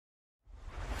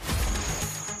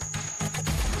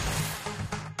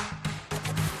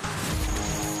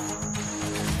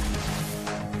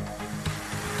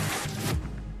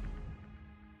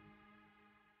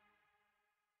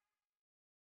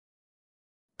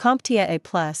CompTIA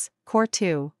A Core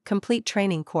 2 Complete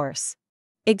Training Course.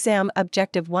 Exam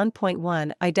Objective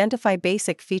 1.1 Identify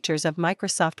basic features of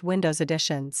Microsoft Windows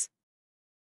editions.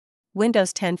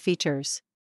 Windows 10 features.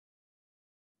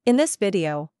 In this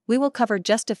video, we will cover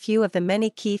just a few of the many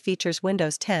key features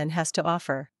Windows 10 has to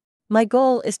offer. My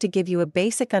goal is to give you a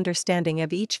basic understanding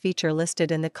of each feature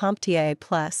listed in the CompTIA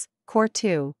A Core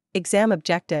 2 exam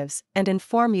objectives and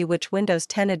inform you which Windows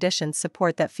 10 editions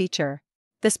support that feature.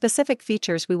 The specific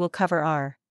features we will cover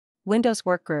are Windows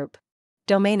Workgroup,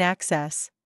 Domain Access,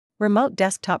 Remote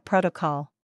Desktop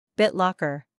Protocol,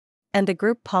 BitLocker, and the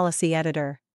Group Policy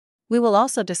Editor. We will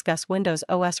also discuss Windows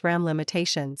OS RAM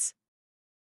limitations.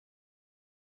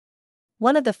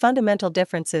 One of the fundamental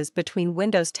differences between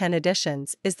Windows 10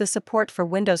 editions is the support for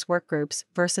Windows Workgroups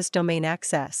versus Domain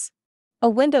Access. A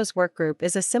Windows Workgroup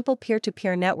is a simple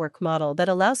peer-to-peer network model that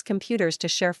allows computers to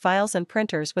share files and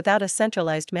printers without a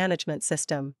centralized management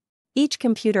system. Each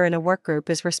computer in a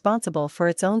workgroup is responsible for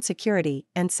its own security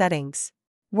and settings.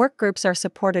 Workgroups are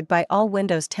supported by all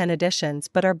Windows 10 editions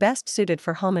but are best suited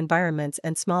for home environments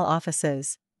and small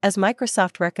offices, as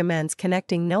Microsoft recommends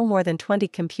connecting no more than 20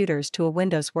 computers to a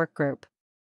Windows workgroup.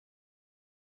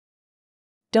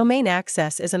 Domain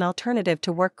access is an alternative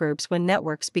to workgroups when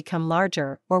networks become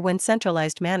larger or when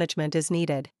centralized management is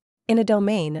needed. In a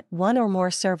domain, one or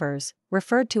more servers,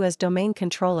 referred to as domain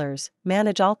controllers,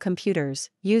 manage all computers,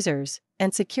 users,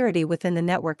 and security within the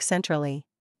network centrally.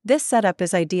 This setup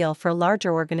is ideal for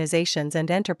larger organizations and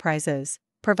enterprises,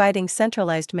 providing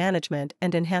centralized management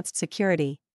and enhanced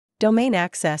security. Domain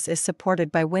access is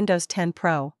supported by Windows 10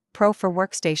 Pro, Pro for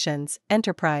Workstations,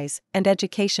 Enterprise, and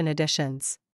Education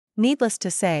editions. Needless to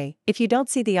say, if you don't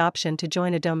see the option to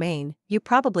join a domain, you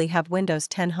probably have Windows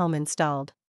 10 Home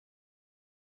installed.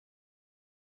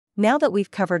 Now that we've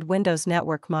covered Windows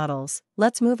network models,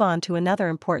 let's move on to another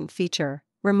important feature,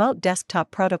 Remote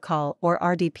Desktop Protocol or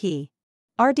RDP.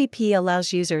 RDP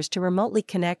allows users to remotely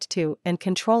connect to and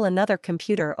control another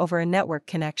computer over a network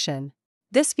connection.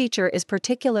 This feature is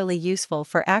particularly useful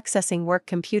for accessing work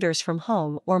computers from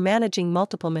home or managing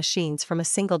multiple machines from a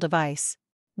single device.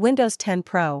 Windows 10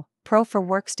 Pro, Pro for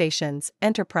Workstations,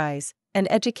 Enterprise,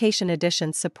 and Education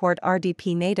editions support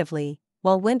RDP natively,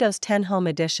 while Windows 10 Home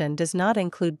Edition does not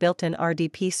include built-in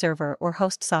RDP server or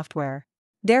host software.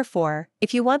 Therefore,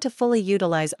 if you want to fully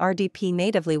utilize RDP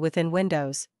natively within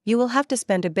Windows, you will have to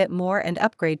spend a bit more and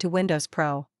upgrade to Windows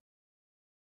Pro.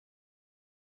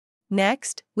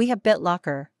 Next, we have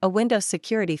BitLocker, a Windows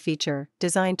security feature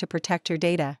designed to protect your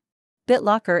data.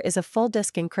 BitLocker is a full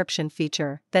disk encryption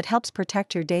feature that helps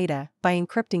protect your data by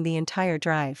encrypting the entire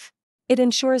drive. It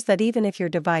ensures that even if your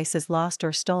device is lost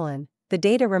or stolen, the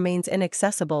data remains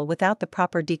inaccessible without the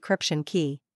proper decryption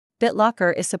key.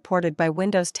 BitLocker is supported by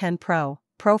Windows 10 Pro,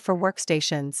 Pro for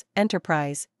Workstations,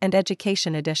 Enterprise, and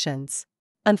Education editions.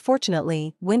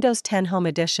 Unfortunately, Windows 10 Home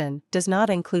Edition does not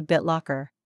include BitLocker.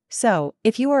 So,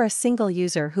 if you are a single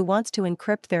user who wants to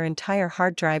encrypt their entire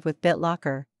hard drive with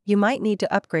BitLocker, you might need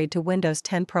to upgrade to Windows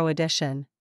 10 Pro Edition.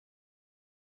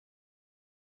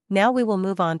 Now we will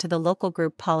move on to the local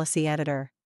group policy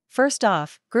editor. First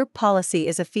off, group policy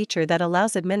is a feature that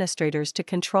allows administrators to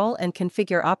control and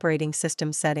configure operating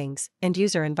system settings and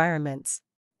user environments.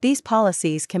 These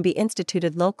policies can be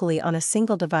instituted locally on a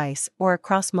single device or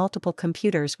across multiple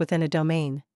computers within a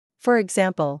domain. For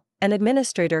example, an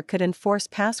administrator could enforce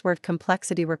password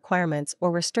complexity requirements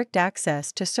or restrict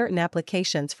access to certain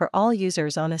applications for all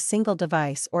users on a single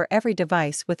device or every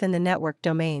device within the network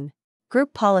domain.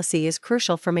 Group policy is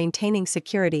crucial for maintaining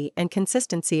security and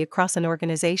consistency across an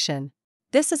organization.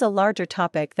 This is a larger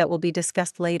topic that will be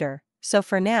discussed later, so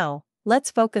for now,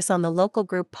 let's focus on the local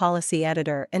group policy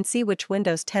editor and see which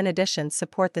Windows 10 editions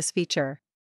support this feature.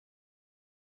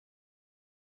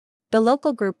 The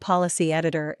Local Group Policy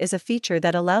Editor is a feature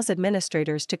that allows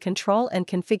administrators to control and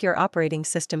configure operating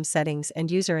system settings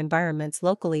and user environments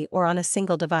locally or on a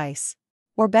single device.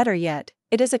 Or better yet,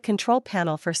 it is a control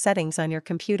panel for settings on your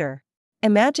computer.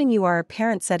 Imagine you are a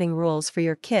parent setting rules for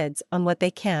your kids on what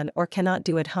they can or cannot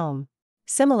do at home.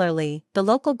 Similarly, the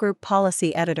Local Group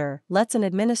Policy Editor lets an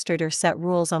administrator set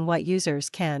rules on what users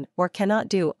can or cannot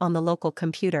do on the local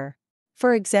computer.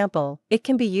 For example, it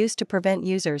can be used to prevent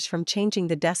users from changing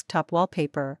the desktop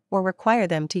wallpaper or require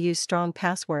them to use strong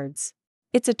passwords.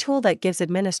 It's a tool that gives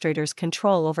administrators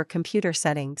control over computer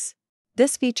settings.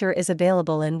 This feature is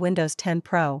available in Windows 10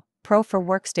 Pro, Pro for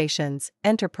Workstations,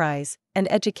 Enterprise,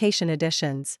 and Education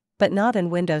editions, but not in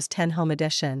Windows 10 Home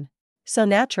Edition. So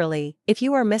naturally, if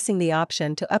you are missing the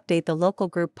option to update the local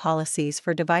group policies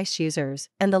for device users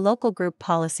and the local group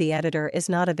policy editor is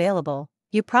not available,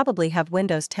 you probably have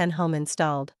Windows 10 Home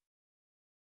installed.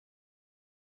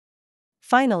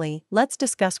 Finally, let's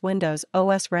discuss Windows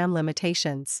OS RAM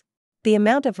limitations. The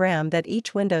amount of RAM that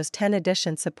each Windows 10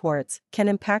 edition supports can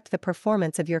impact the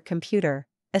performance of your computer,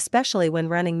 especially when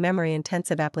running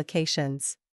memory-intensive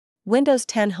applications. Windows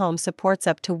 10 Home supports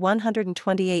up to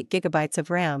 128 GB of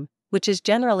RAM, which is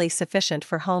generally sufficient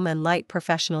for home and light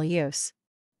professional use.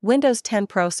 Windows 10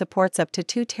 Pro supports up to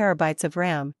 2 TB of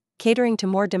RAM, catering to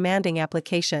more demanding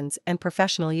applications and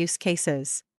professional use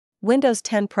cases. Windows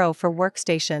 10 Pro for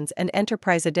workstations and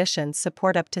enterprise editions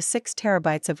support up to 6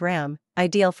 TB of RAM,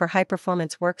 ideal for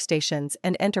high-performance workstations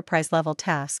and enterprise-level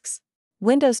tasks.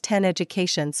 Windows 10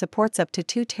 Education supports up to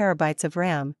 2 TB of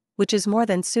RAM, which is more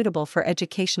than suitable for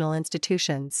educational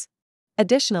institutions.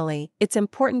 Additionally, it's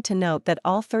important to note that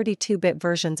all 32-bit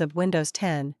versions of Windows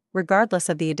 10, regardless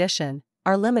of the edition,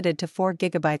 are limited to 4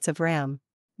 GB of RAM.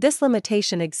 This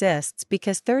limitation exists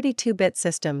because 32-bit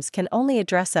systems can only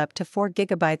address up to 4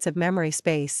 GB of memory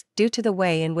space due to the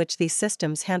way in which these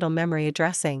systems handle memory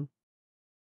addressing.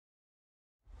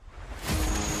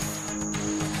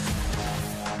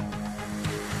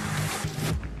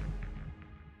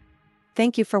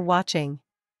 Thank you for watching.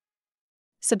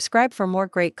 Subscribe for more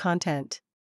great content.